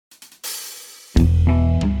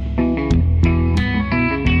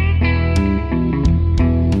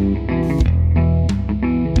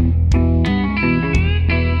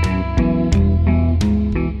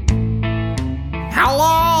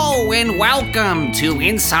welcome to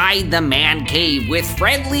Inside the Man Cave with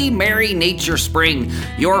Friendly Mary Nature Spring,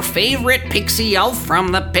 your favorite pixie elf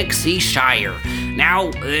from the Pixie Shire.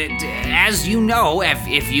 Now, as you know,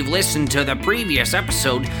 if you've listened to the previous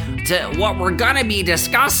episode, what we're gonna be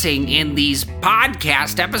discussing in these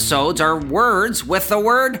podcast episodes are words with the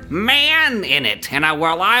word man in it, and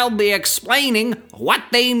I'll be explaining what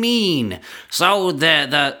they mean. So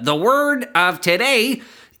the word of today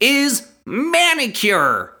is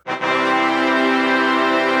manicure.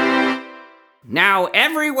 Now,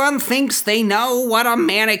 everyone thinks they know what a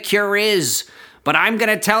manicure is, but I'm going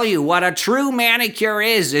to tell you what a true manicure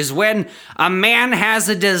is when a man has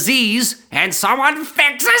a disease and someone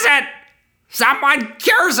fixes it. Someone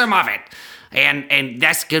cures him of it. And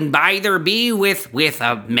this can either be with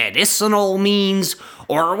a medicinal means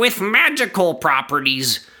or with magical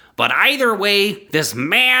properties. But either way, this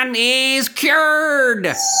man is cured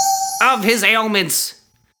of his ailments.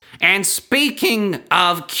 And speaking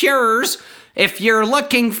of cures, if you're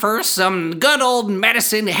looking for some good old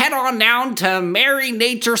medicine, head on down to Mary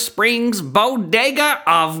Nature Springs Bodega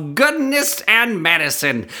of Goodness and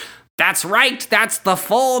Medicine. That's right, that's the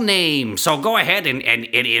full name. So go ahead and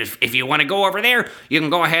if you want to go over there, you can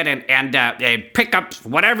go ahead and pick up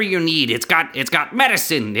whatever you need. It's got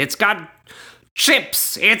medicine, it's got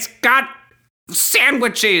chips, it's got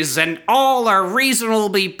sandwiches, and all are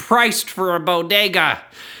reasonably priced for a bodega.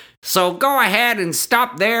 So go ahead and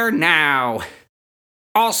stop there now.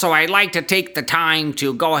 Also, I'd like to take the time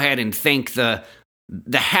to go ahead and thank the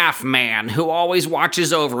half man who always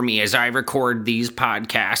watches over me as I record these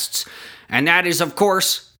podcasts. And that is, of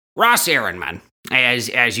course, Ross Ehrenman.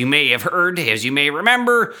 As you may have heard, as you may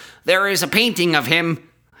remember, there is a painting of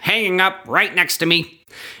him hanging up right next to me.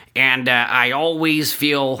 And I always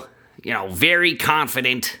feel, very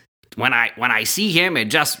confident when I see him. It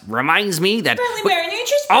just reminds me that... Friendly Mary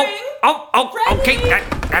Nature Spring! Okay,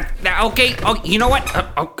 okay. Oh, you know what?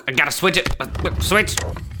 I gotta switch it. Switch.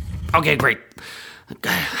 Okay, great.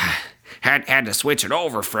 Had to switch it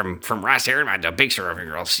over from Ross Ehrenman to a picture of a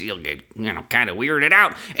girl. She'll get, kind of weirded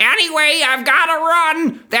out. Anyway, I've gotta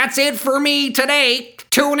run. That's it for me today.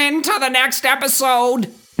 Tune in to the next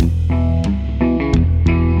episode.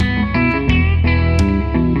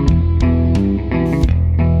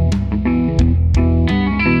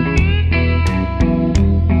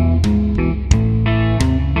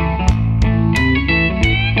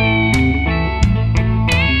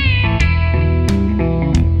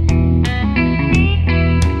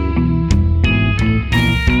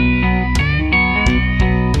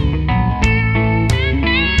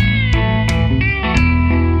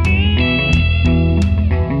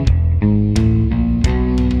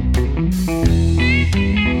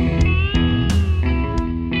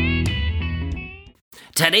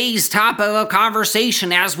 Today's topic of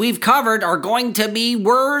conversation, as we've covered, are going to be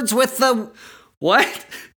words with the... What?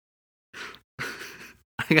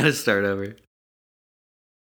 I gotta start over.